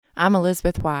I'm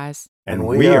Elizabeth Wise. And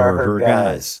we are her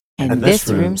guys. And this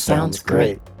room sounds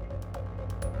great.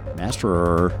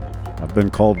 Master, I've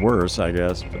been called worse, I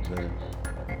guess.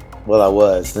 But, Well, I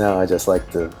was. Now I just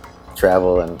like to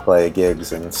travel and play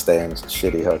gigs and stay in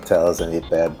shitty hotels and eat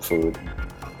bad food.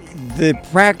 The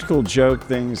practical joke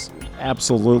things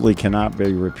absolutely cannot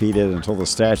be repeated until the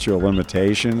statute of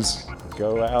limitations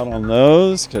go out on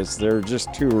those because they're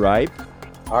just too ripe.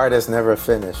 Art is never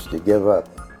finished. You give up.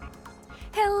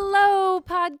 Hello,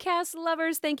 podcast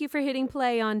lovers. Thank you for hitting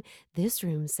play on This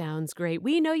Room Sounds Great.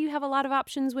 We know you have a lot of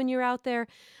options when you're out there,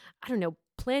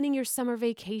 planning your summer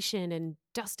vacation and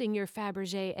dusting your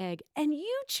Fabergé egg, and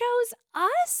you chose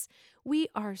us. We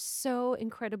are so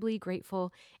incredibly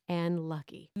grateful and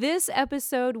lucky. This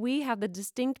episode, we have the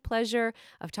distinct pleasure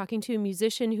of talking to a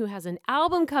musician who has an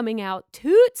album coming out,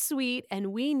 Toot Sweet,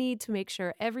 and we need to make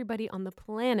sure everybody on the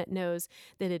planet knows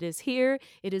that it is here.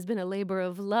 It has been a labor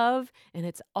of love, and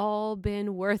it's all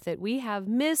been worth it. We have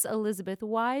Miss Elizabeth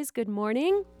Wise. Good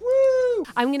morning. Woo!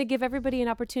 I'm going to give everybody an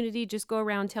opportunity. Just go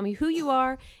around, tell me who you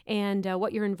are and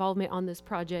what your involvement on this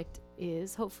project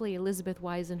is. Hopefully Elizabeth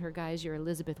Wise and her guys, you're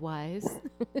Elizabeth Wise.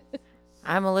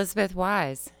 I'm Elizabeth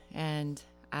Wise, and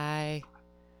I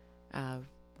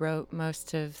wrote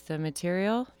most of the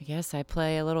material. I guess I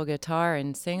play a little guitar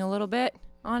and sing a little bit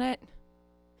on it.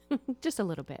 Just a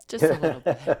little bit. Just a little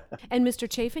bit. And Mr.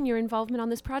 Chafin, your involvement on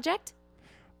this project?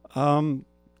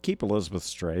 Keep Elizabeth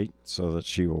straight so that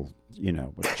she will,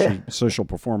 so she'll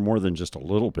perform more than just a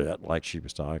little bit like she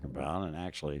was talking about and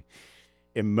actually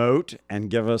emote and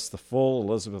give us the full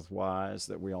Elizabeth Wise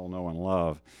that we all know and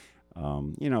love.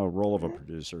 Role of a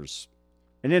producer's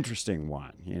an interesting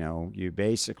one. You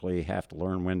basically have to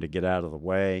learn when to get out of the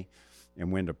way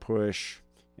and when to push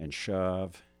and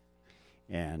shove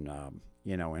and,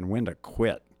 and when to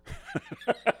quit.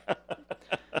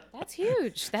 That's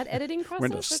huge. That editing process,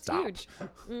 When to that's stop. huge.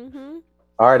 Mm-hmm.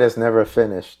 Art is never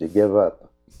finished. You give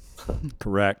up.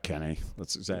 Correct, Kenny.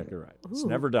 That's exactly right. It's Ooh.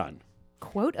 never done.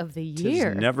 Quote of the Tis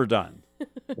year. never done.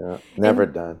 Yeah, never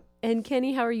done. And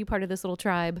Kenny, how are you part of this little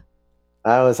tribe?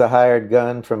 I was a hired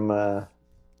gun from.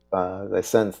 They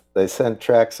sent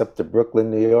tracks up to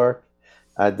Brooklyn, New York.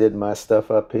 I did my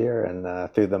stuff up here,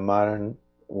 and through the modern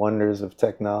wonders of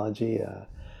technology,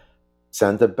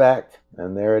 sent it back,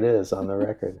 and there it is on the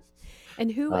record.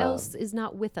 And who else is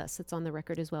not with us that's on the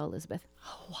record as well, Elizabeth?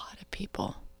 A lot of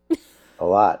people. A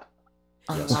lot.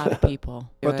 A lot of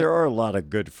people. But there are a lot of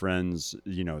good friends,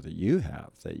 that you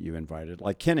have that you invited,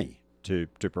 like Kenny, to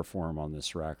perform on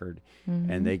this record. Mm-hmm.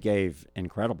 And they gave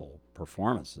incredible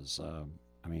performances.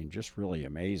 Just really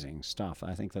amazing stuff.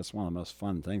 I think that's one of the most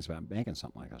fun things about making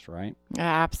something like this, right?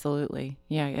 Absolutely.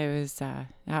 Yeah, it was,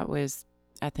 that was,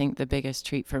 I think the biggest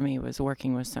treat for me was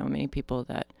working with so many people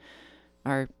that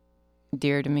are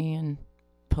dear to me and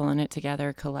pulling it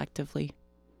together collectively.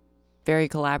 Very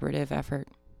collaborative effort.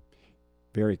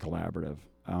 Very collaborative.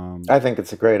 I think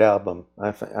it's a great album.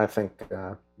 I think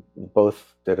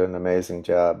both did an amazing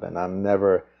job, and I'm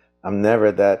never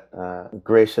that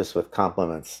gracious with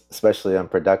compliments, especially on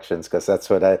productions, because that's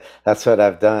what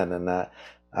I've done, and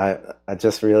I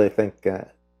just really think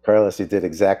Carlos, you did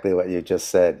exactly what you just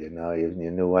said. You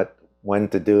knew when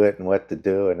to do it and what to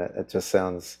do, and it just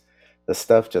sounds, the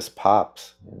stuff just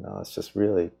pops. It's just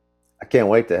really, I can't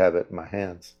wait to have it in my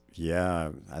hands. Yeah,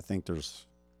 I think there's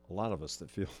a lot of us that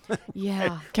feel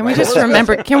Yeah. Can we just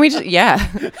remember, Can we just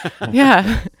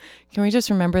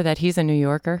remember that he's a New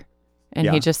Yorker and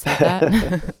Yeah. he just said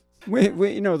that? we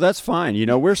that's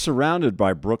fine. We're surrounded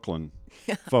by Brooklyn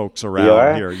folks You around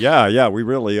are? here. Yeah, we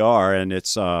really are. And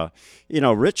it's,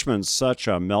 Richmond's such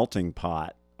a melting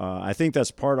pot. I think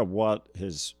that's part of what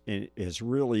has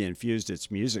really infused its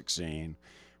music scene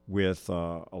with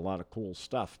a lot of cool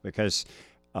stuff because,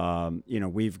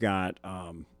 we've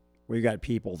got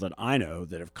people that I know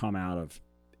that have come out of,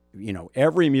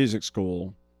 every music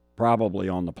school probably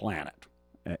on the planet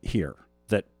here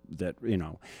that,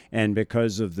 and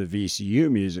because of the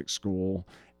VCU music school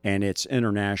and its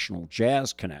international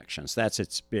jazz connections, that's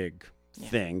its big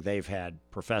thing. They've had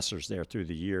professors there through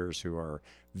the years who are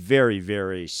very,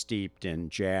 very steeped in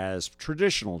jazz,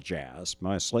 traditional jazz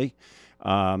mostly.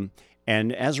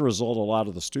 And as a result, a lot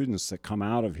of the students that come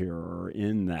out of here are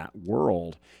in that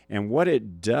world. And what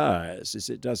it does is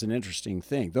it does an interesting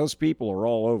thing. Those people are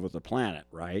all over the planet,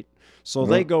 right? So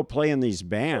they go play in these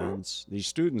bands. These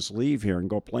students leave here and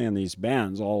go play in these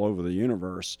bands all over the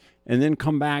universe and then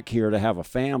come back here to have a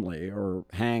family or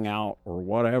hang out or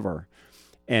whatever.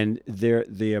 And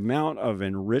the amount of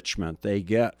enrichment they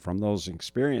get from those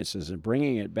experiences and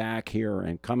bringing it back here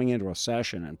and coming into a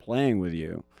session and playing with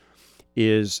you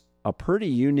is a pretty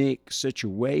unique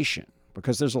situation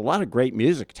because there's a lot of great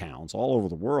music towns all over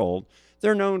the world.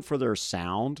 They're known for their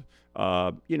sound.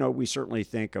 We certainly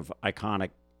think of iconic,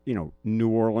 New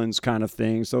Orleans kind of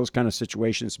things, those kind of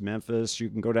situations, Memphis, you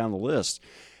can go down the list.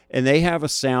 And they have a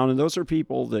sound, and those are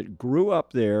people that grew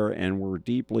up there and were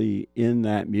deeply in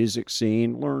that music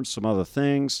scene, learned some other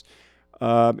things,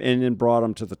 and then brought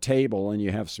them to the table, and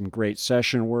you have some great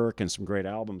session work and some great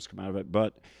albums come out of it.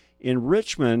 But in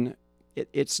Richmond,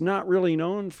 it's not really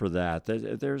known for that.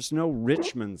 There's no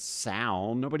Richmond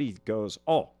sound. Nobody goes,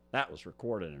 oh, that was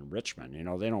recorded in Richmond.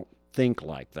 They don't think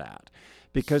like that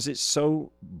because it's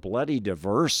so bloody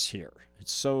diverse here.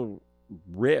 It's so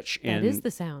rich. That is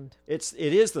the sound. It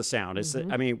is the sound.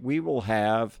 We will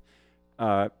have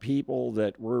people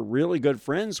that we're really good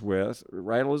friends with,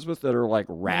 right, Elizabeth, that are like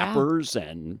rappers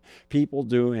and people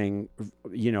doing,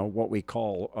 what we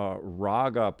call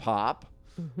raga pop.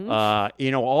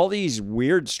 All these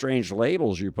weird, strange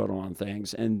labels you put on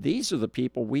things, and these are the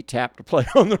people we tap to play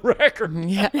on the record.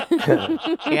 Yeah.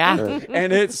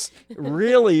 And it's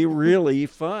really, really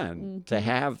fun to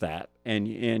have that. And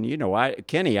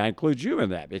Kenny, I include you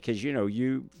in that because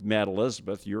you met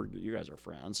Elizabeth. You guys are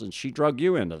friends, and she drug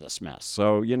you into this mess.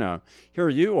 So here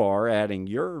you are adding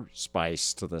your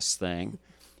spice to this thing.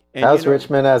 And, how's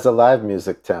Richmond as a live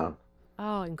music town?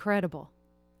 Oh, incredible!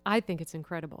 I think it's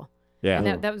incredible. Yeah.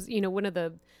 And that was, one of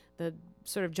the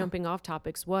sort of jumping off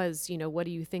topics was, what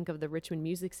do you think of the Richmond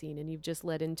music scene? And you've just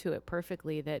led into it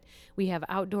perfectly that we have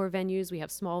outdoor venues, we have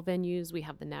small venues, we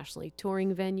have the nationally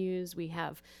touring venues, we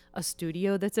have a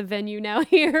studio that's a venue now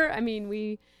here.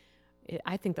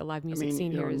 I think the live music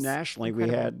scene here is nationally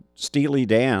incredible. We had Steely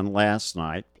Dan last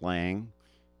night playing.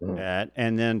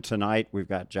 And then tonight we've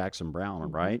got Jackson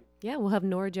Browne, right? Yeah, we'll have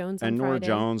Norah Jones on and Friday. Norah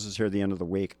Jones is here at the end of the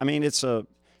week.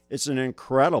 It's an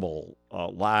incredible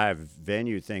live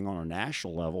venue thing on a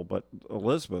national level. But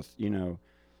Elizabeth, you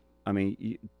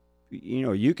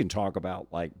can talk about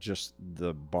like just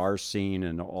the bar scene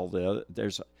and all the other.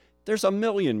 There's a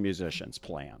million musicians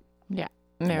playing. Yeah,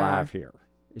 live here.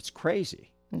 It's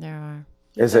crazy. There are.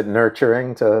 Is it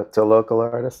nurturing to local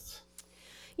artists?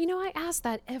 I ask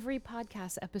that every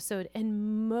podcast episode,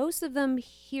 and most of them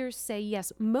here say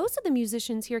yes. Most of the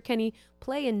musicians here, Kenny,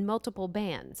 play in multiple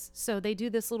bands. So they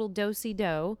do this little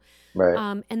do-si-do.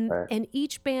 Right. And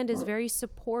each band is very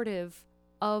supportive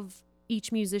of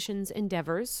each musician's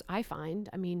endeavors, I find.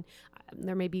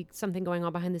 There may be something going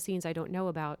on behind the scenes I don't know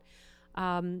about.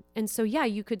 And so,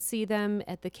 you could see them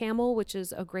at the Camel, which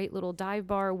is a great little dive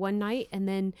bar one night, and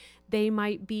then they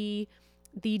might be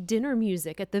the dinner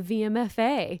music at the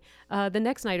VMFA the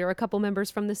next night, or a couple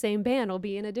members from the same band will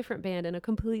be in a different band in a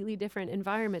completely different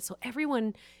environment. So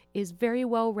everyone is very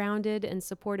well-rounded and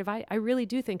supportive. I really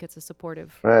do think it's a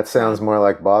supportive. That sounds more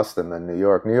like Boston than New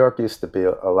York. New York used to be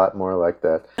a lot more like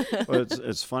that. Well,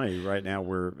 it's funny. Right now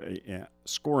we're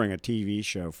scoring a TV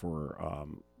show for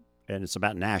and it's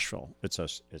about Nashville. It's a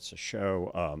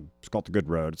show. It's called The Good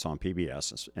Road. It's on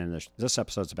PBS, and this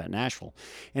episode's about Nashville,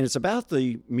 and it's about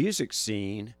the music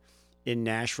scene in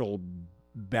Nashville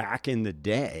back in the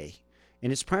day,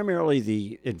 and it's primarily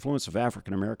the influence of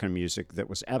African American music that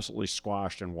was absolutely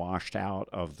squashed and washed out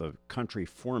of the country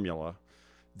formula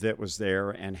that was there,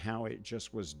 and how it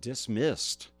just was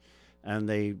dismissed. And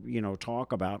they,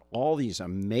 talk about all these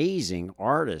amazing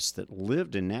artists that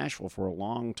lived in Nashville for a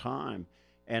long time.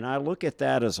 And I look at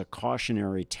that as a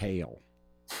cautionary tale.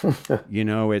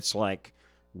 It's like,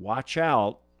 watch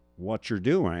out what you're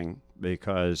doing,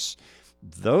 because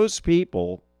those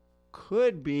people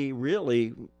could be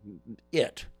really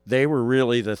it. They were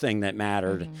really the thing that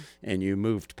mattered, and you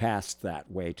moved past that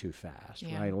way too fast,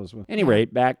 right, Elizabeth? Anyway,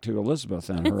 back to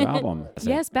Elizabeth and her album.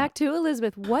 Yes, back to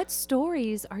Elizabeth. What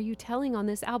stories are you telling on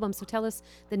this album? So tell us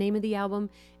the name of the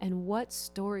album and what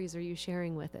stories are you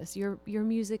sharing with us? Your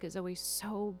music is always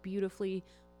so beautifully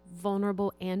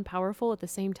vulnerable and powerful at the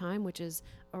same time, which is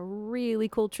a really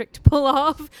cool trick to pull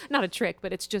off. Not a trick,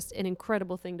 but it's just an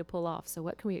incredible thing to pull off. So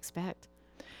what can we expect?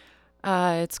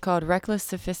 It's called Reckless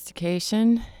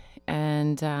Sophistication,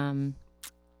 and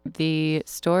the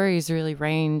stories really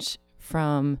range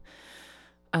from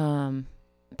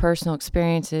personal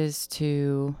experiences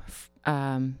to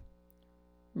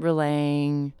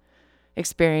relaying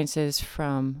experiences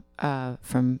from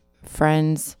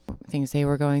friends, things they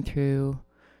were going through.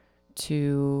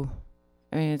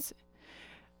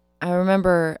 I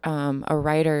remember a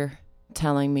writer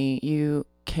telling me you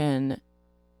can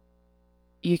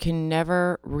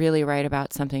never really write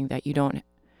about something that you don't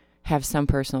have some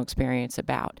personal experience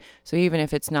about. So even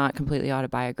if it's not completely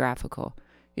autobiographical,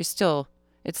 it's still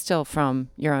from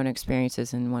your own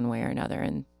experiences in one way or another.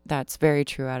 And that's very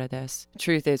true out of this. The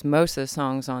truth is, most of the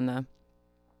songs on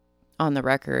on the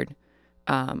record,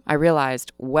 I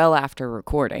realized well after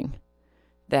recording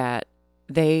that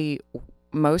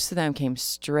most of them came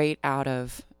straight out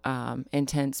of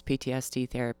intense PTSD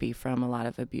therapy from a lot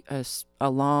of a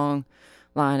long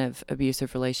line of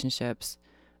abusive relationships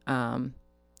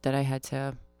that I had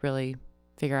to really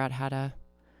figure out how to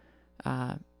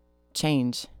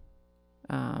change.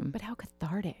 But how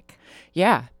cathartic.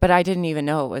 Yeah, but I didn't even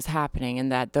know it was happening,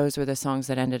 and that those were the songs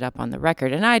that ended up on the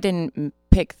record. And I didn't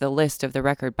pick the list of the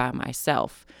record by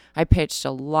myself. I pitched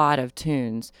a lot of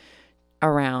tunes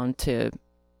around to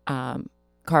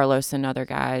Carlos and other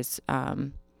guys.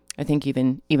 I think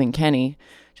even Kenny,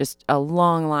 just a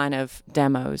long line of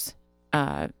demos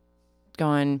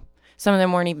going. Some of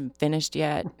them weren't even finished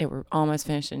yet. They were almost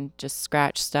finished and just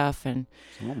scratch stuff. And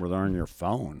some of them were on your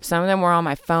phone. Some of them were on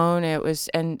my phone.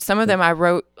 And some of them I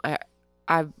wrote.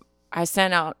 I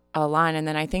sent out a line, and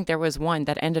then I think there was one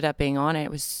that ended up being on it. It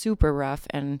was super rough,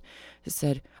 and it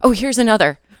said, "Oh, here's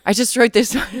another. I just wrote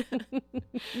this."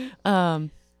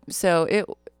 So it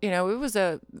was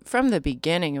from the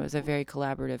beginning, it was a very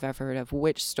collaborative effort of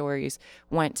which stories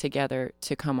went together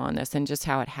to come on this, and just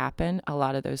how it happened. A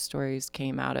lot of those stories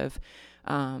came out of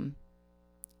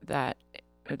that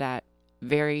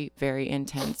very, very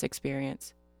intense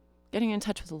experience. Getting in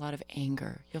touch with a lot of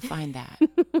anger. You'll find that.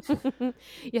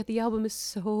 Yeah, the album is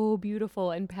so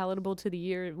beautiful and palatable to the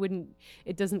ear.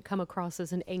 It doesn't come across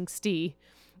as an angsty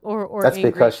or that's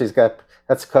angry. because she's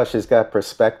got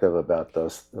perspective about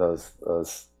those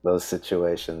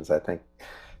situations. I think,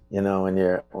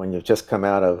 when you've just come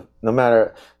out of, no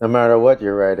matter what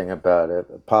you're writing about,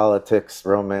 it, politics,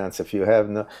 romance, if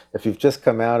you've just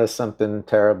come out of something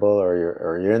terrible, or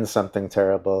you're in something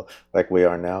terrible like we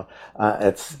are now,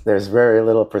 there's very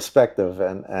little perspective,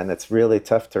 and it's really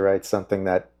tough to write something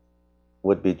that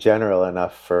would be general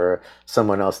enough for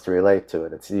someone else to relate to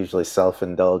it. It's usually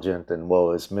self-indulgent and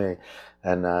woe is me,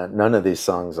 and none of these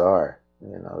songs are,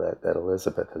 that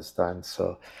Elizabeth has done.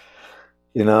 So,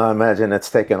 I imagine it's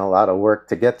taken a lot of work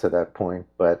to get to that point,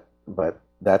 but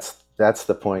that's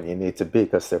the point you need to be,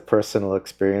 because they're personal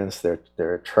experience,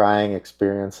 they're trying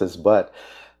experiences, but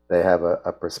they have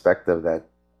a perspective that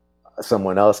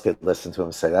someone else could listen to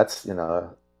and say, that's,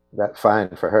 that's fine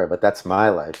for her, but that's my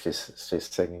life she's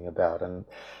singing about. And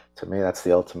to me, that's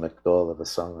the ultimate goal of a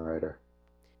songwriter.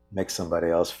 Make somebody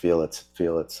else feel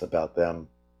it's about them.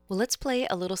 Well, let's play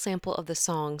a little sample of the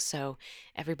song so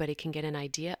everybody can get an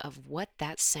idea of what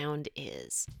that sound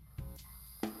is.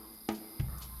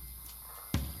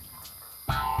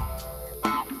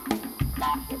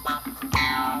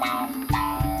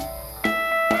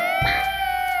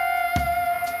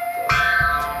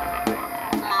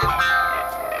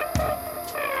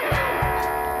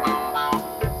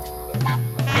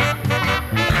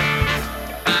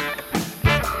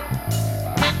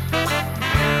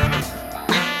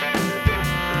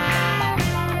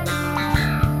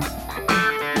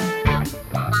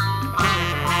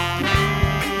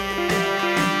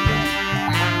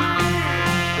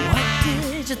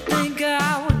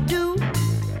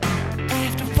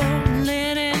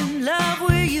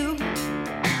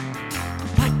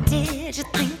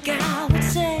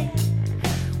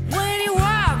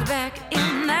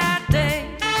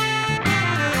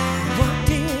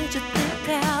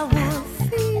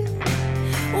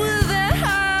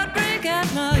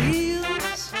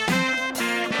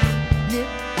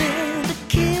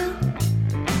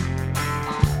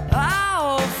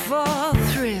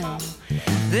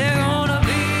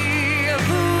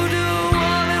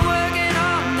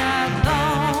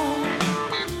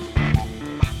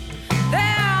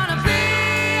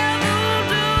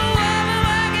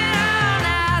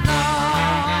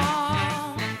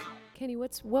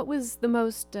 What was the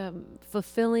most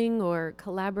fulfilling or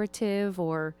collaborative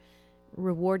or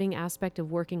rewarding aspect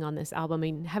of working on this album? I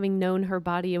mean, having known her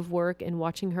body of work and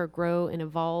watching her grow and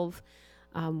evolve,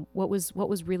 what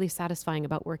was really satisfying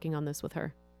about working on this with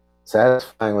her?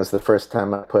 Satisfying was the first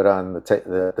time I put on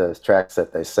the tracks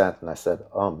that they sent, and I said,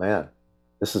 "Oh man,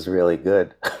 this is really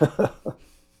good."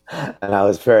 And I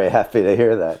was very happy to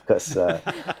hear that, because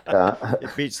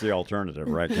it beats the alternative,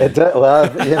 right? It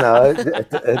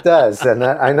does. And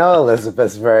I know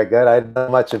Elizabeth's very good. I don't know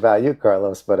much about you,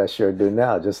 Carlos, but I sure do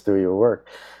now, just through your work.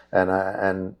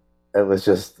 And it was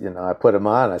just, I put them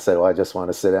on. I said, well, I just want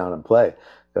to sit down and play,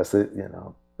 because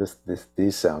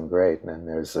these sound great. And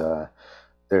there's a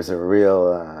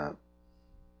real.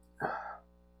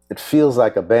 It feels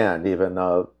like a band, even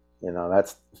though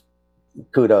that's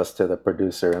kudos to the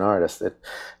producer and artist.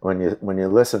 When you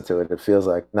listen to it, it feels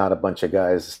like not a bunch of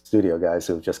guys, studio guys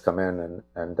who've just come in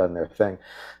and done their thing.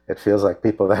 It feels like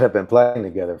people that have been playing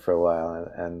together for a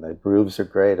while, and the grooves are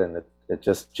great, and it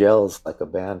just gels like a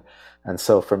band. And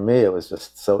so for me, it was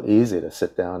just so easy to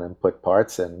sit down and put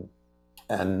parts in,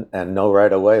 and know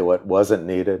right away what wasn't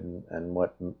needed and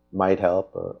what might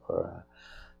help.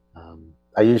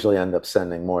 I usually end up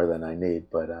sending more than I need,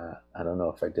 but I don't know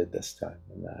if I did this time.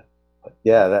 But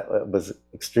yeah, that was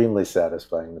extremely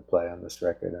satisfying to play on this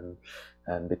record,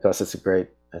 and because it's a great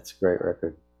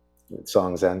record,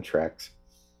 songs and tracks.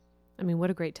 I mean, what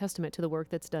a great testament to the work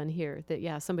that's done here. That,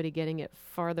 yeah, somebody getting it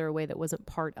farther away that wasn't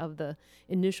part of the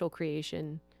initial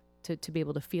creation to be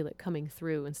able to feel it coming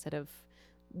through instead of.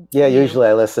 Yeah, usually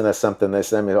I listen to something they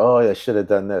send me, oh, they should have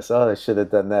done this. Oh, they should have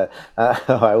done that.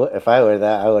 If I were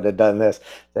that, I would have done this.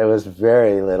 There was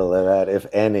very little of that, if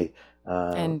any.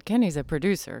 And Kenny's a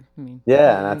producer. I mean,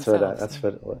 yeah, and that's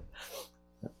what it was.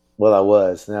 Well, I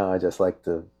was. Now I just like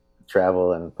to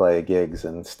travel and play gigs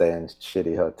and stay in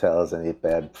shitty hotels and eat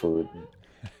bad food.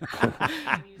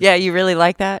 Yeah, you really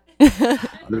like that?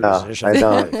 No, I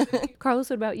don't. Carlos,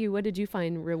 what about you? What did you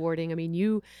find rewarding? I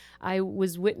mean, I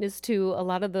was witness to a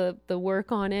lot of the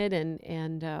work on it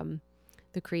and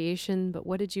the creation, but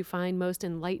what did you find most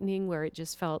enlightening, where it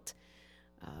just felt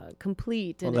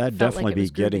complete? And well, that'd definitely be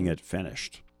getting it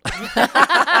finished.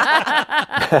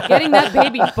 Getting that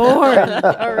baby born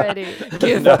already.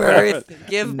 Give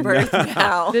birth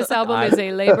now. This album is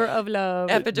a labor of love.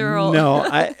 Epidural.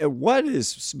 No, what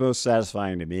is most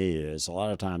satisfying to me is a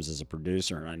lot of times as a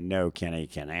producer, and I know Kenny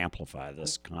can amplify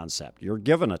this concept, you're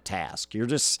given a task. You're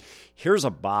just, here's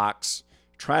a box.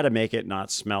 Try to make it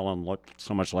not smell and look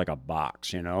so much like a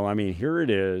box, you know? I mean, here it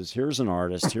is. Here's an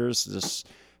artist. Here's this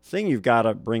thing you've got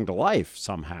to bring to life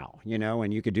somehow, you know,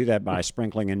 and you could do that by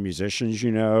sprinkling in musicians,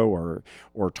 you know,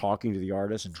 or talking to the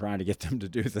artists and trying to get them to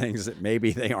do things that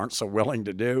maybe they aren't so willing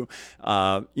to do,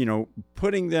 you know,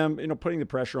 putting the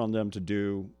pressure on them to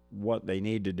do what they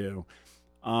need to do.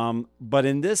 But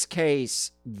in this case,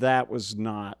 that was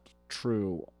not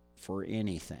true for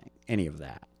any of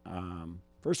that.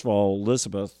 First of all,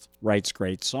 Elizabeth writes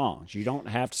great songs. You don't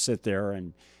have to sit there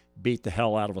and beat the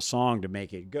hell out of a song to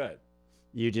make it good.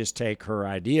 You just take her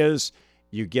ideas,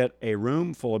 you get a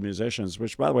room full of musicians,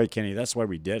 which, by the way, Kenny, that's why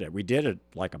we did it. We did it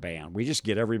like a band. We just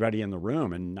get everybody in the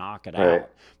room and knock it out.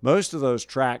 Most of those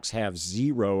tracks have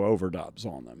 0 overdubs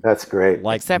on them. That's great.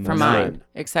 Like Except for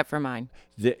mine.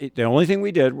 The only thing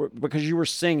we did, because you were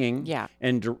singing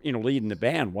and, you know, leading the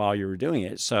band while you were doing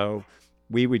it, so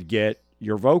we would get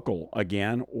your vocal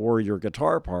again or your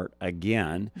guitar part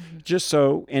again, just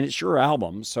so, and it's your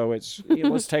album, so it's, you know,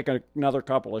 let's take another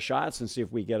couple of shots and see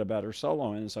if we get a better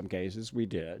solo. In some cases we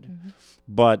did.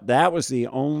 But that was the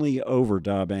only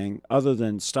overdubbing, other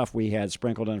than stuff we had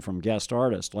sprinkled in from guest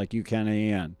artists like you,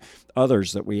 Kenny, and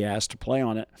others that we asked to play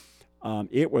on it.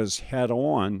 It was head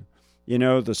on. You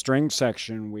know, the string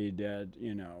section we did,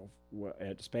 you know,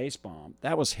 at Space Bomb,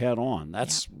 that was head on.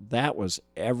 That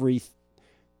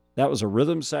was a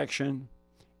rhythm section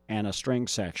and a string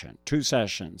section, 2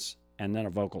 sessions, and then a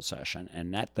vocal session,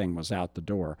 and that thing was out the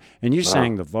door. And you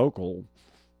sang the vocal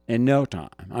in no time.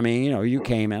 I mean, you know, you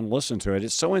came and listened to it.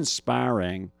 It's so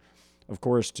inspiring, of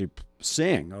course, to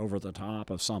sing over the top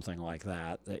of something like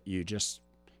that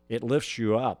it lifts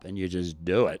you up, and you just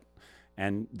do it.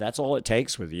 And that's all it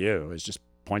takes with you, is just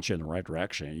point you in the right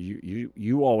direction.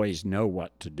 You always know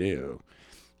what to do.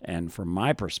 And from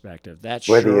my perspective, that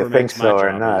sure makes my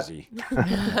job easy.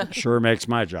 Sure makes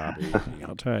my job easy,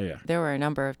 I'll tell you. There were a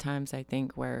number of times, I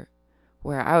think, where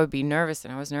I would be nervous,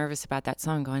 and I was nervous about that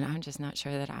song, going, I'm just not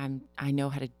sure that I know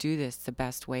how to do this the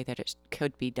best way that it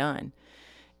could be done.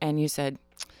 And you said,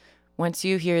 once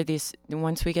we get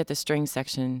the string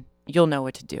section, you'll know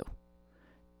what to do.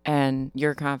 And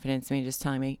your confidence in me just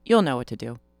telling me, you'll know what to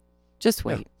do. Just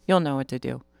wait. Yeah. You'll know what to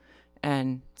do.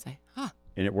 And say, And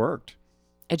it worked.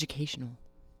 Educational.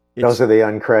 Those are the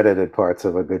uncredited parts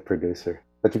of a good producer.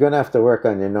 But you're going to have to work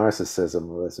on your narcissism,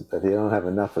 Elizabeth. You don't have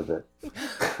enough of it.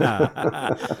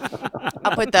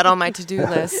 I'll put that on my to-do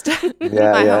list.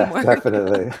 Yeah,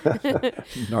 definitely.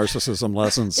 Narcissism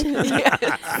lessons.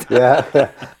 Yeah,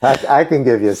 I can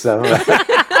give you some.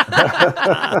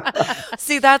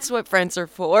 See, that's what friends are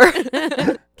for.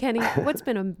 Kenny, what's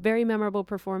been a very memorable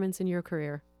performance in your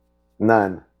career?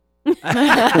 None.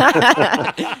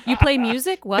 You play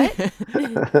music? What?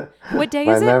 What day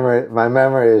is it? My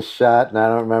memory is shot, and I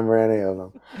don't remember any of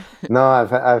them. No, I've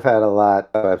had a lot.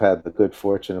 I've had the good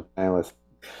fortune of playing with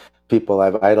people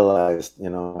I've idolized, you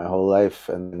know, my whole life.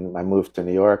 And I moved to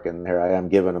New York, and here I am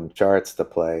giving them charts to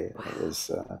play.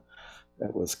 It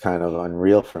that was kind of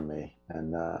unreal for me.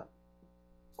 And I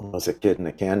was a kid in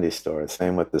a candy store.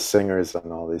 Same with the singers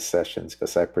on all these sessions,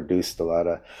 because I produced a lot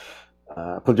of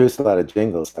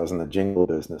jingles. I was in the jingle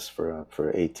business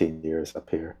for 18 years up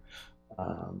here.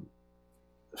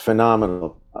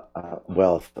 Phenomenal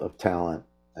wealth of talent,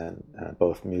 and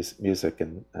both music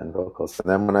and vocals. And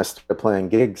then when I started playing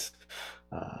gigs,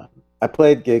 I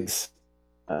played gigs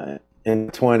in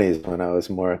the 20s when I was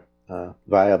more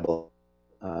viable,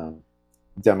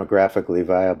 demographically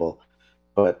viable,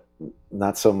 but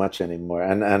not so much anymore.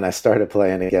 And I started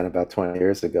playing again about 20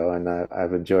 years ago, and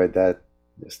I've enjoyed that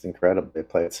just incredibly. I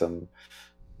played some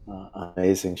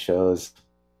amazing shows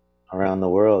around the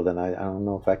world, and I don't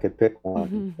know if I could pick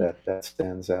one that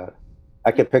stands out.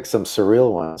 I could pick some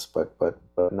surreal ones, but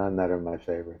none that are my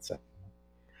favorites.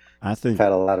 I think I've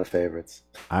had a lot of favorites.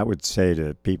 I would say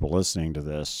to people listening to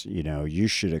this, you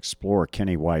should explore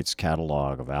Kenny White's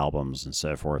catalog of albums and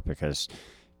so forth, because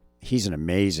he's an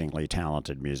amazingly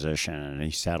talented musician, and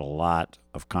he's had a lot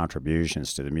of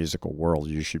contributions to the musical world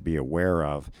you should be aware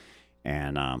of.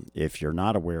 And if you're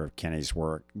not aware of Kenny's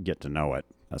work, get to know it.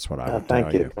 That's what I would tell you.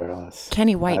 Thank you, Carlos.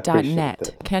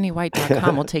 KennyWhite.net.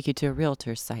 KennyWhite.com will take you to a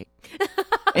realtor's site.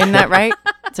 Isn't that right?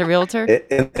 It's a realtor?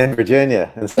 In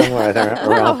Virginia, and somewhere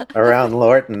around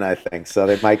Lorton, I think. So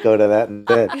they might go to that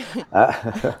instead.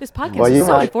 This podcast is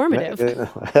so informative.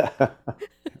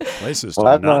 Places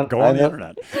to not go on the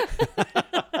internet.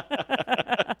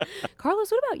 Carlos,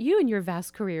 what about you in your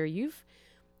vast career? You've,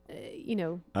 I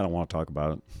don't want to talk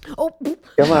about it. Oh,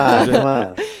 come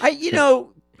on.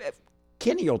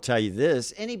 Kenny will tell you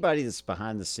this. Anybody that's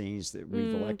behind the scenes that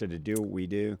we've elected to do what we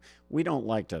do, we don't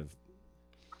like to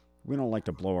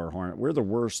blow our horn. We're the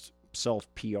worst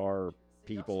self-PR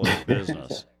people in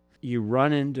business. You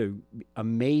run into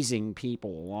amazing people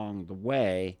along the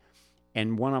way,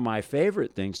 and one of my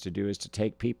favorite things to do is to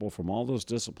take people from all those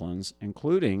disciplines,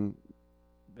 including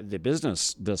the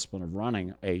business discipline of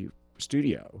running a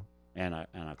studio and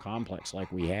a complex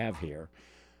like we have here.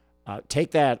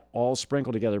 Take that all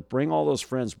sprinkled together, bring all those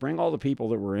friends, bring all the people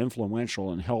that were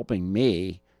influential in helping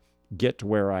me get to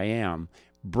where I am,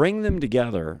 bring them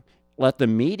together, let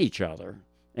them meet each other,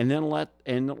 and then let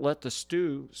the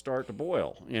stew start to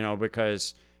boil,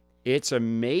 because it's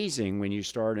amazing when you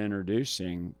start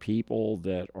introducing people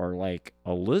that are like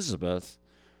Elizabeth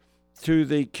to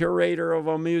the curator of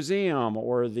a museum,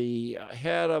 or the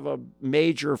head of a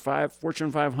major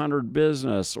Fortune 500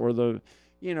 business, or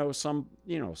some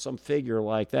figure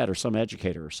like that, or some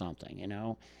educator or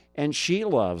something, and she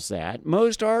loves that.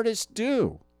 Most artists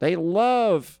do. They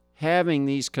love having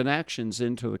these connections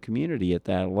into the community at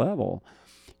that level.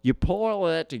 You pull all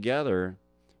of that together.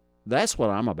 That's what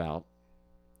I'm about.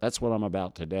 That's what I'm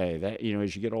about today. That,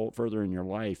 as you get further in your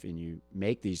life and you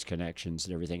make these connections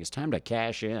and everything, it's time to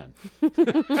cash in.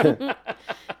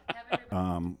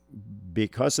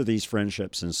 Because of these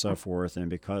friendships and so forth, and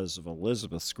because of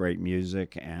Elizabeth's great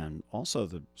music, and also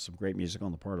some great music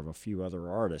on the part of a few other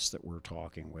artists that we're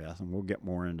talking with, and we'll get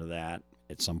more into that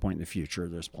at some point in the future.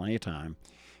 There's plenty of time.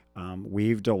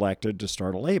 We've elected to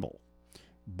start a label.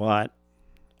 But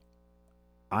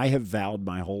I have vowed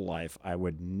my whole life I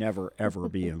would never, ever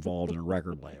be involved in a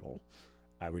record label.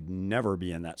 I would never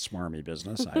be in that smarmy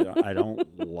business. I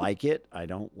don't like it. I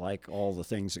don't like all the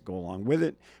things that go along with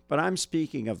it. But I'm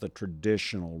speaking of the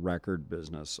traditional record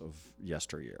business of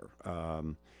yesteryear.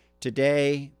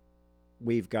 Today,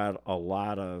 we've got a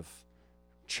lot of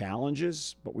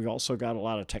challenges, but we've also got a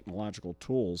lot of technological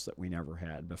tools that we never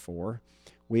had before.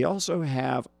 We also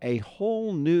have a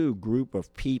whole new group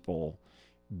of people,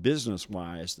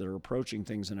 business-wise, that are approaching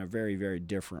things in a very, very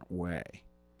different way.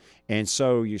 And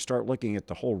so you start looking at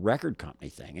the whole record company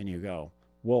thing and you go,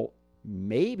 well,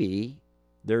 maybe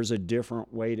there's a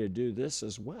different way to do this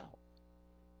as well.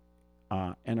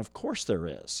 And of course there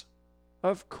is.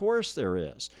 Of course there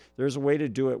is. There's a way to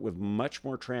do it with much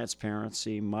more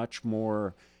transparency, much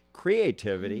more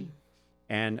creativity,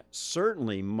 and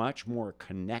certainly much more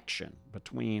connection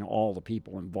between all the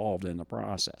people involved in the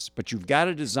process. But you've got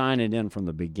to design it in from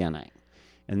the beginning.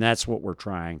 And that's what we're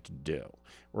trying to do.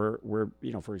 We're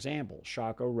for example,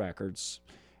 Shockoe Records,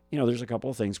 there's a couple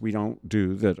of things we don't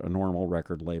do that a normal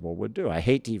record label would do. I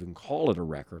hate to even call it a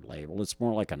record label. It's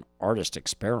more like an artist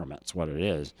experiment, is what it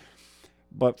is.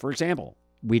 But for example,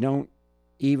 we don't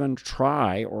even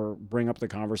try or bring up the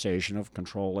conversation of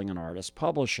controlling an artist's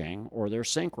publishing or their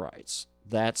sync rights.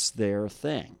 That's their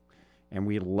thing. And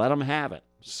we let them have it.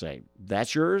 Say,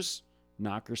 that's yours,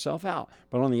 knock yourself out.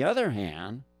 But on the other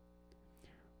hand,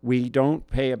 we don't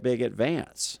pay a big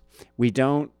advance. We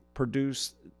don't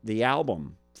produce the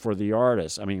album for the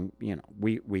artist. I mean,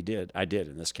 I did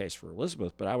in this case for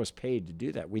Elizabeth, but I was paid to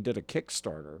do that. We did a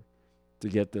Kickstarter to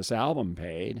get this album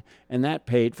paid, and that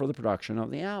paid for the production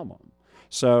of the album.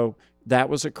 So that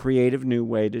was a creative new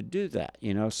way to do that,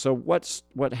 So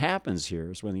what happens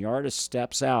here is when the artist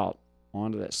steps out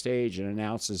onto that stage and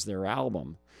announces their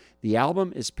album, the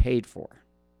album is paid for.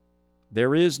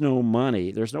 There is no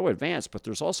money, there's no advance, but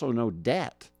there's also no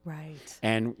debt. Right.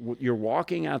 And you're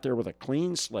walking out there with a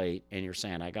clean slate and you're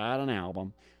saying, I got an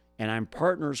album, and I'm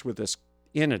partners with this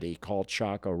entity called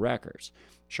Shockoe Records.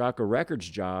 Shockoe Records'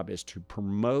 job is to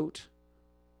promote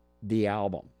the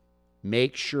album,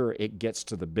 make sure it gets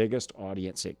to the biggest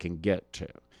audience it can get to.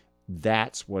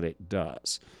 That's what it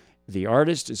does. The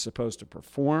artist is supposed to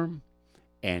perform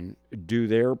and do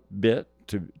their bit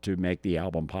to make the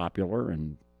album popular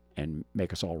and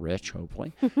make us all rich,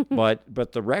 hopefully.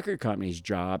 But the record company's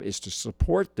job is to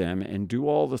support them and do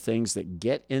all the things that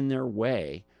get in their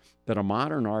way that a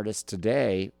modern artist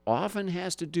today often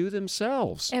has to do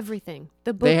themselves. Everything.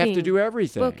 The booking. They have to do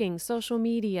everything. Booking, social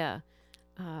media,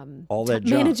 all that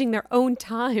junk. managing their own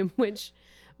time, which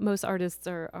most artists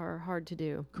are hard to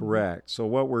do. Correct. So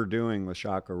what we're doing with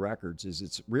Shockoe Records is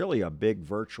it's really a big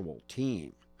virtual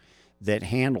team that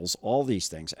handles all these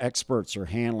things. Experts are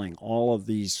handling all of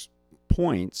these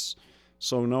points,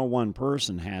 so no one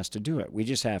person has to do it. We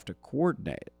just have to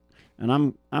coordinate it.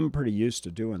 And I'm pretty used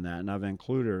to doing that, and I've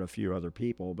included a few other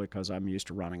people because I'm used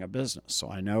to running a business. So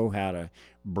I know how to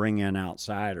bring in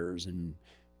outsiders and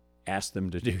ask them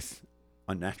to do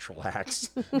unnatural acts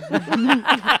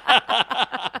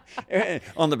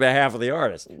on the behalf of the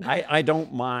artist. I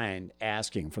don't mind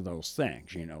asking for those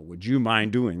things. Would you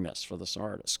mind doing this for this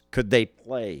artist? Could they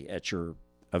play at your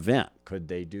event? Could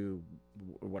they do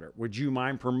whatever? Would you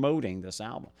mind promoting this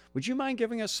album? Would you mind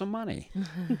giving us some money?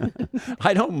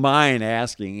 I don't mind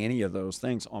asking any of those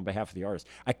things on behalf of the artist.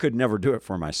 I could never do it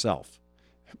for myself,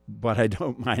 but I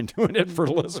don't mind doing it for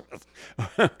Elizabeth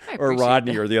or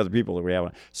Rodney or the other people that we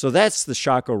have. So that's the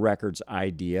Shockoe Records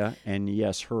idea. And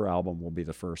yes, her album will be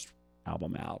the first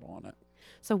album out on it.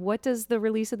 So what does the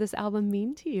release of this album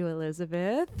mean to you,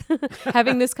 Elizabeth?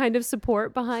 Having this kind of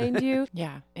support behind you?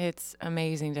 Yeah, it's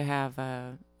amazing to have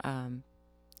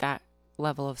that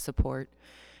level of support.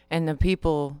 And the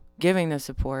people giving the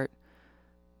support,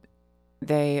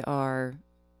 they are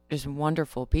just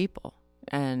wonderful people.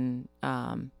 And,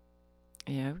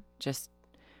 just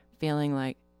feeling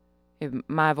like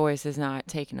my voice is not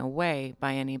taken away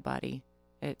by anybody.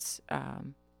 It's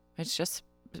just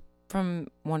from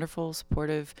wonderful,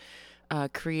 supportive,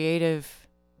 creative,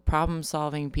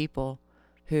 problem-solving people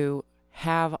who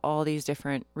have all these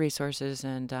different resources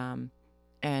and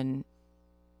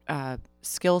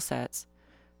skill sets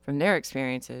from their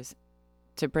experiences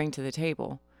to bring to the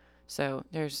table. So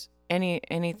there's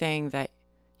anything that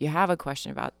you have a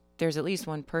question about, there's at least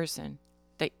one person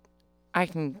that I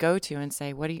can go to and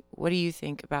say, what do you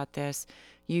think about this?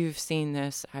 You've seen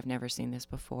this. I've never seen this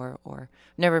before, or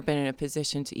never been in a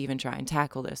position to even try and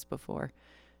tackle this before.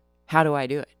 How do I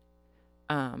do it?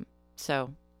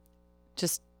 So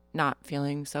just not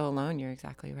feeling so alone. You're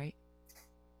exactly right.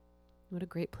 What a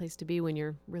great place to be when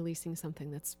you're releasing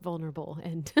something that's vulnerable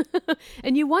and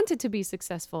and you want it to be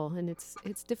successful. And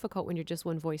it's difficult when you're just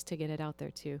one voice to get it out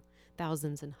there to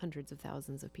thousands and hundreds of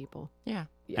thousands of people. Yeah.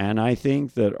 And I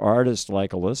think that artists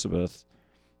like Elizabeth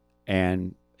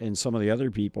and some of the other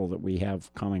people that we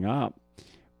have coming up,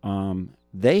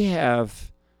 they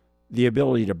have the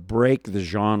ability to break the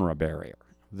genre barrier.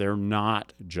 They're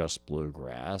not just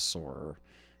bluegrass or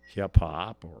hip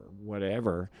hop or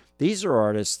whatever. These are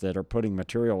artists that are putting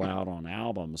material out on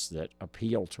albums that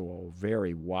appeal to a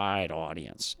very wide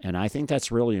audience. And I think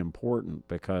that's really important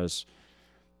because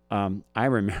I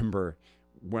remember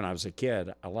when I was a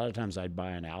kid, a lot of times I'd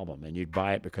buy an album and you'd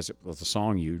buy it because it was a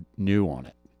song you knew on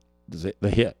it, the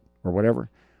hit or whatever.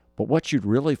 But what you'd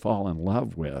really fall in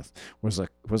love with was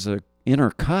a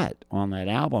inner cut on that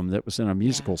album that was in a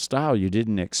musical style you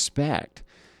didn't expect.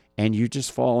 And you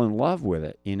just fall in love with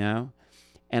it,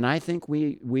 And I think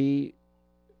we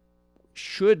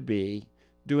should be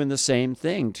doing the same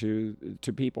thing to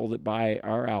people that buy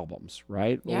our albums,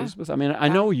 right, Elizabeth? I mean, I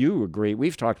know you agree.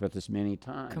 We've talked about this many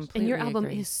times. Completely and your album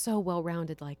agree. is so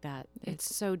well-rounded like that.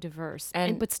 It's so diverse,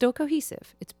 and but still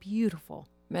cohesive. It's beautiful.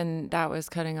 And that was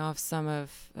cutting off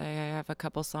I have a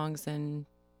couple songs in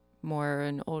more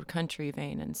an old country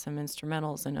vein and some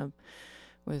instrumentals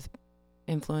with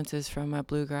influences from a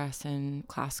bluegrass and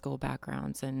classical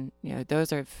backgrounds, and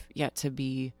those are yet to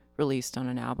be released on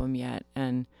an album yet.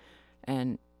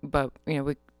 But I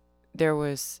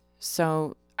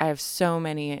have so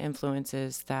many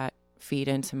influences that feed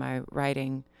into my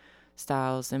writing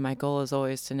styles, and my goal is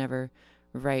always to never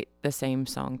write the same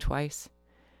song twice.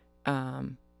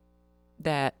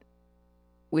 That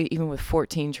we, even with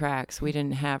 14 tracks, we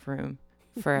didn't have room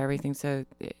for everything. So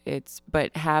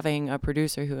but having a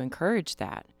producer who encouraged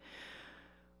that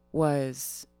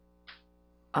was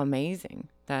amazing.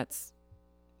 I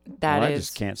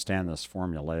just can't stand this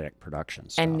formulaic production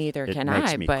stuff. And neither can it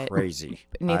makes I, me but crazy.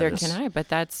 Neither can I, but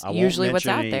that's I usually won't what's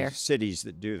mention out any there. cities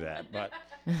that do that, but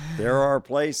there are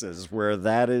places where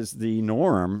that is the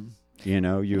norm.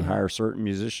 You hire certain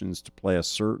musicians to play a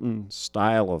certain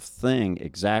style of thing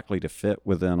exactly to fit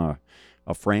within a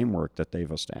framework that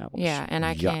they've established. Yeah, and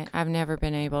I've never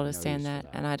been able to stand that,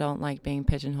 and I don't like being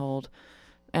pigeonholed.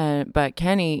 But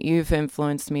Kenny, you've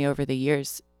influenced me over the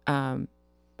years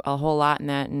a whole lot in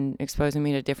that, and exposing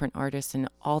me to different artists and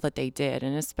all that they did,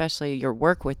 and especially your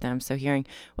work with them. So hearing,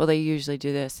 well, they usually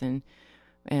do this, and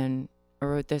I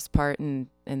wrote this part, and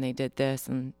they did this,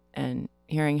 and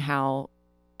hearing how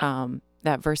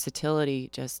that versatility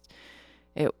just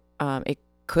it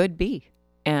could be,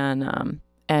 and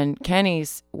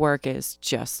Kenny's work is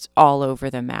just all over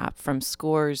the map, from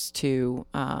scores to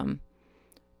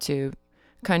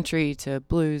country to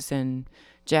blues and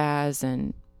jazz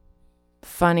and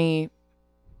funny,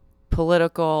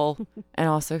 political, and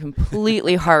also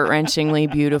completely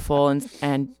heart-wrenchingly beautiful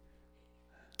and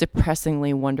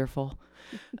depressingly wonderful,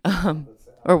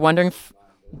 or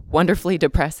wonderfully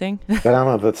depressing. But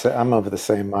I'm of the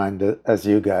same mind as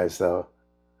you guys, though.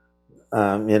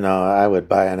 I would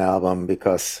buy an album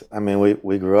because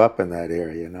we grew up in that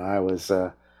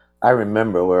era. I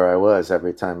remember where I was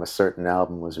every time a certain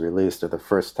album was released, or the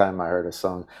first time I heard a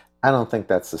song. I don't think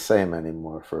that's the same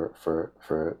anymore for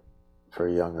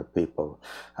younger people.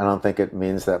 I don't think it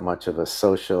means that much of a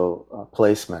social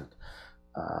placement.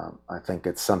 I think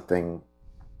it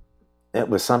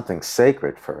was something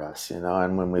sacred for us,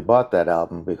 and when we bought that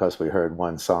album, because we heard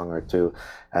one song or two,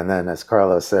 and then, as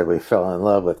Carlos said, we fell in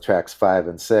love with tracks 5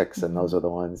 and 6, and those are the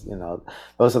ones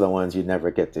you never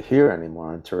get to hear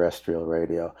anymore on terrestrial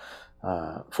radio.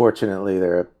 Fortunately,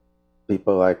 there are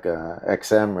people like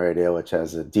XM radio, which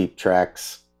has a deep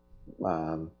tracks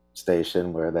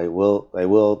station, where they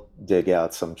will dig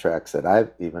out some tracks that I've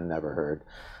even never heard,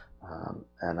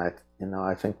 and I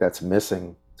think that's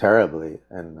missing terribly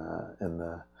in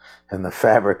the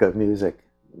fabric of music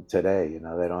today.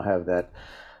 They don't have that.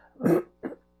 You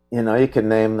can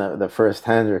name the first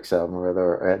Hendrix album or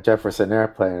the Jefferson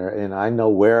Airplane, or I know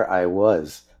where I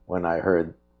was when I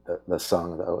heard the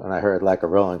song, though, and I heard Like a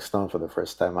Rolling Stone for the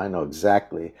first time. I know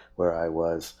exactly where I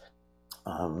was.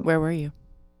 Where were you?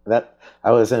 That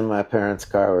I was in my parents'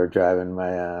 car. We were driving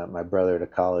my brother to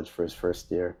college for his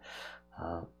first year.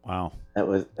 Wow. It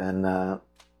was, and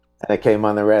they came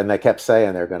on the radio, and they kept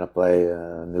saying they're going to play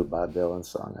a new Bob Dylan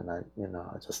song, and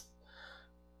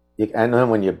and then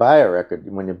when you bought a record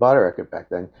back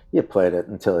then, you played it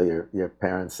until your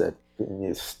parents said,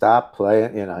 you stop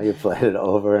playing. You played it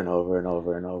over and over and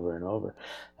over and over and over,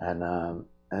 and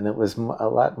it was a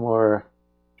lot more.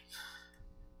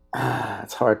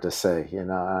 It's hard to say.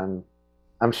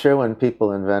 I'm sure when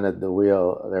people invented the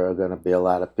wheel, there were going to be a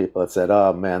lot of people that said,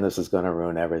 "Oh man, this is going to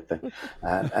ruin everything,"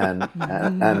 and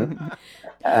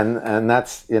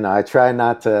that's I try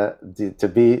not to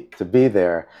be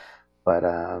there, but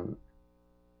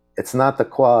it's not the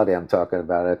quality I'm talking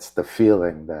about. It's the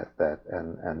feeling that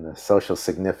and the social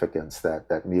significance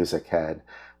that music had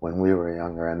when we were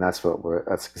younger, and that's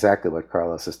exactly what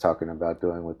Carlos is talking about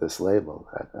doing with this label.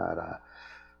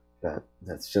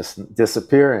 That's just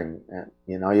disappearing. And,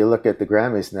 you look at the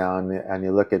Grammys now, and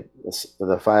you look at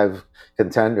the 5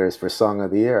 contenders for Song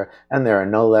of the Year, and there are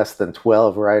no less than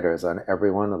 12 writers on every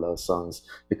one of those songs,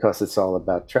 because it's all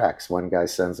about tracks. One guy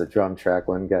sends a drum track,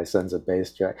 one guy sends a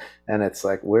bass track, and it's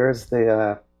like, where's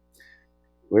the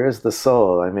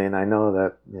soul? I know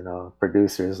that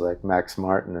producers like Max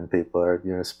Martin and people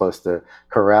are supposed to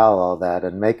corral all that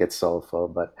and make it soulful,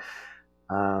 but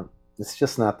it's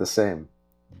just not the same.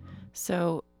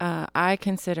 So I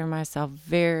consider myself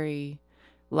very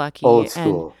lucky. Old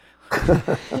school.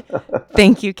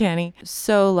 Thank you, Kenny.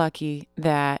 So lucky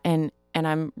that, and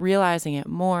I'm realizing it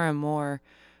more and more,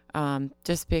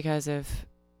 just because of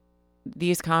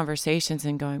these conversations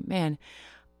and going, man,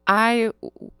 I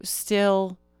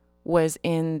still was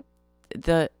in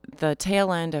the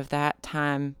tail end of that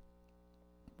time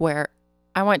where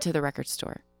I went to the record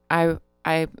store. I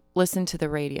listened to the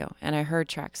radio and I heard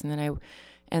tracks, and then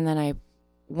I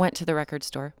went to the record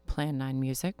store, Plan 9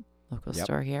 Music, local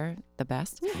store here, the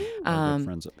best. Our good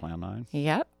friends at Plan 9.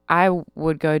 Yep. I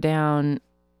would go down,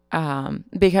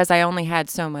 because I only had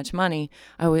so much money.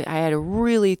 I had to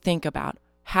really think about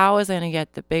how was I going to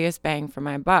get the biggest bang for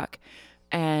my buck?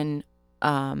 And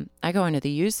I go into the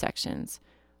used sections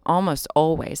almost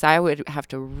always. I would have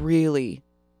to really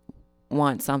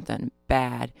want something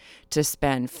bad to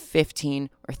spend $15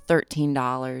 or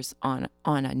 $13 on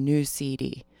a new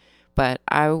CD. But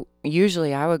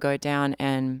usually I would go down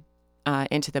and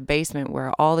into the basement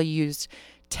where all the used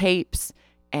tapes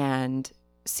and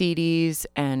CDs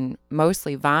and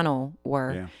mostly vinyl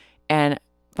were. Yeah. And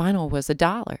vinyl was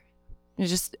 $1. It was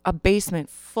just a basement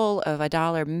full of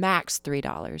 $1, max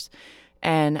 $3.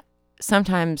 And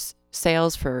sometimes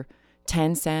sales for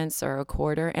 10 cents or a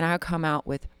quarter. And I would come out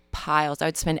with piles.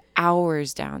 I'd spend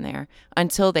hours down there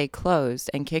until they closed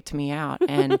and kicked me out.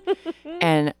 And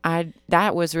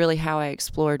that was really how I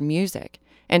explored music.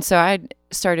 And so I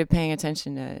started paying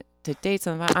attention to dates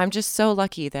on the vinyl. I'm just so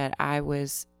lucky that I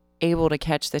was able to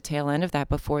catch the tail end of that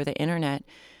before the internet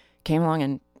came along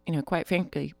and, quite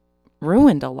frankly,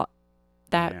 ruined a lot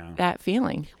that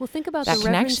feeling. Well, think about that the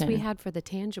reverence we connection. had for the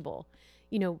tangible.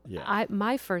 Yeah.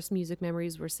 My first music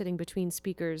memories were sitting between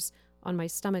speakers on my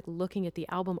stomach looking at the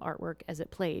album artwork as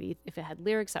it played. If it had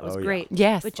lyrics, that was Oh, yeah. great.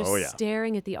 Yes. But just Oh, yeah.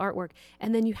 staring at the artwork.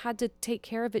 And then you had to take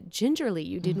care of it gingerly.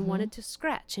 You didn't want it to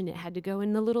scratch, and it had to go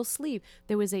in the little sleeve.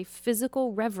 There was a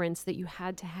physical reverence that you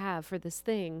had to have for this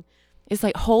thing. It's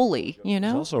like holy,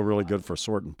 It's also really good for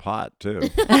sorting pot too.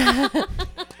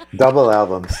 Double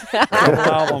albums.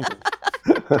 Album.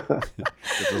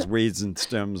 Get those weeds and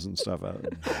stems and stuff out.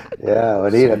 Yeah,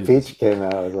 when Eat a Peach came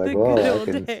out, I was like, The whoa, good I old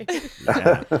can. days.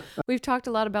 Yeah. We've talked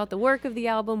a lot about the work of the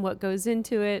album, what goes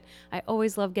into it. I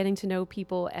always love getting to know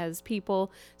people as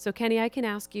people. So, Kenny, I can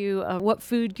ask you, what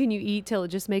food can you eat till it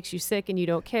just makes you sick and you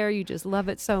don't care? You just love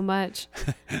it so much.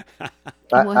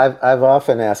 I've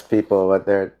often asked people what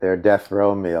their death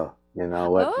row meal.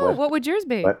 What would yours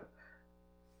be?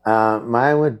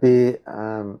 Mine would be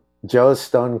Joe's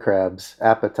Stone Crabs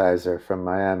appetizer from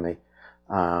Miami,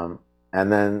 and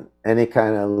then any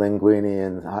kind of linguine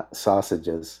and hot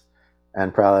sausages,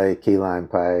 and probably key lime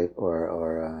pie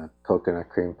or coconut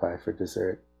cream pie for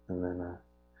dessert, and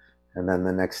then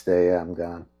the next day I'm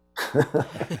gone.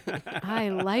 I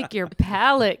like your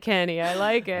palate, Kenny. I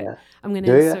like it. Yeah. I'm going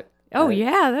Do to ya? insert. Oh, Right.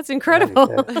 yeah, that's incredible.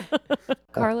 Okay.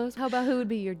 Carlos, how about who would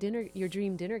be your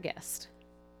dream dinner guest?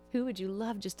 Who would you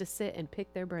love just to sit and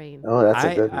pick their brain? Oh, that's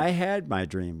a good one. I had my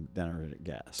dream dinner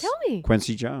guest. Tell me.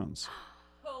 Quincy Jones.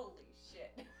 Holy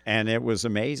shit. And it was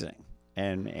amazing.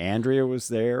 And Andrea was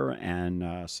there,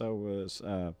 and so was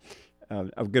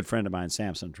a good friend of mine,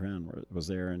 Samson Trent, was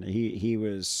there, and he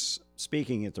was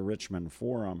speaking at the Richmond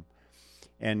Forum,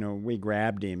 and we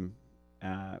grabbed him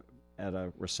at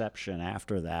a reception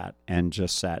after that and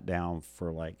just sat down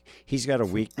for he's got a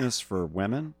weakness for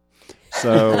women.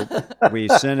 So we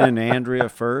sent in Andrea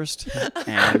first,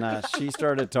 and she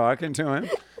started talking to him,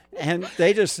 and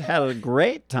they just had a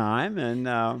great time. And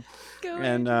by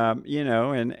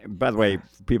the way,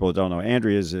 people who don't know,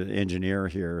 Andrea is an engineer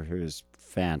here who's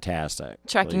fantastic.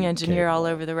 Trucking engineer all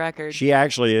over the record. She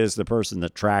actually is the person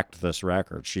that tracked this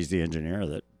record. She's the engineer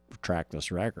that tracked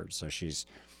this record. So she's,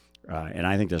 and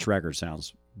I think this record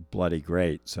sounds bloody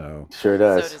great. So Sure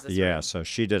does. So does this yeah, record. so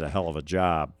she did a hell of a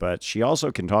job, but she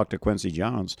also can talk to Quincy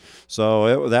Jones.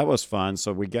 So that was fun.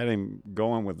 So we got him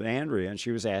going with Andrea, and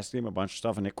she was asking him a bunch of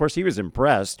stuff. And of course, he was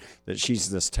impressed that she's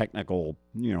this technical,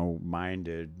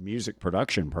 minded music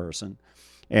production person.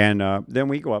 And then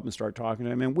we go up and start talking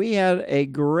to him, and we had a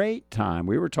great time.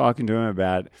 We were talking to him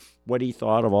about what he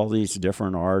thought of all these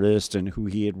different artists and who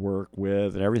he had worked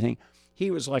with and everything.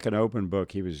 He was like an open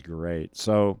book. He was great.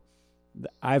 So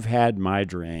I've had my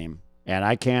dream, and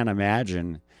I can't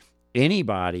imagine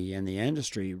anybody in the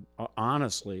industry,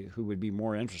 honestly, who would be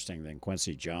more interesting than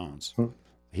Quincy Jones.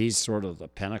 He's sort of the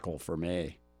pinnacle for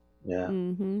me. Yeah.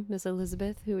 Mm-hmm. Miss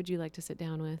Elizabeth, who would you like to sit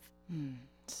down with?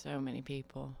 So many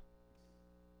people.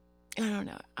 I don't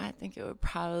know. I think it would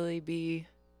probably be,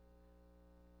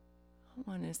 I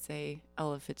want to say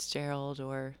Ella Fitzgerald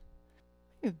or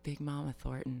maybe Big Mama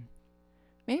Thornton.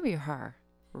 Maybe her.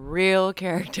 Real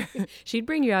character. She'd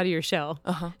bring you out of your shell.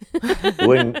 Uh-huh.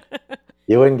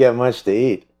 You wouldn't get much to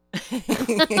eat.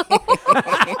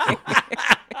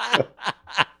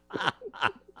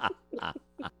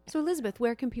 So, Elizabeth,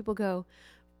 where can people go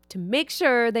to make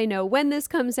sure they know when this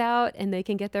comes out and they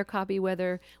can get their copy,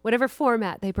 whatever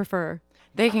format they prefer?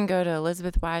 They can go to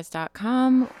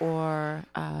elizabethwise.com or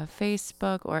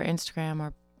Facebook or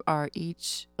Instagram or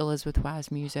each Elizabeth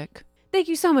Wise Music. Thank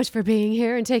you so much for being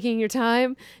here and taking your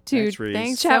time to Thanks, Reese.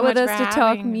 Thanks chat so with much us for to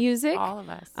talk having music. all of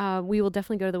us. We will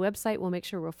definitely go to the website. We'll make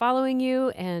sure we're following you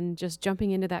and just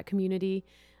jumping into that community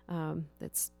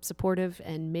that's supportive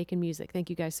and making music. Thank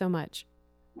you guys so much.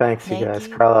 Thanks, you Thank guys.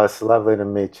 you. Carlos, lovely to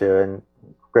meet you, and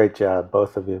great job,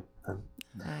 both of you.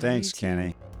 Thanks, You too.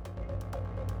 Kenny.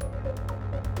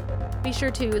 Be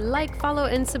sure to like, follow,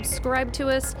 and subscribe to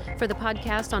us for the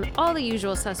podcast on all the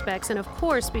usual suspects. And of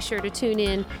course, be sure to tune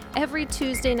in every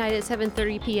Tuesday night at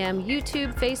 7:30 p.m.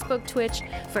 YouTube, Facebook, Twitch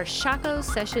for Shako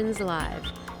Sessions Live.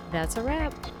 That's a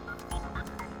wrap.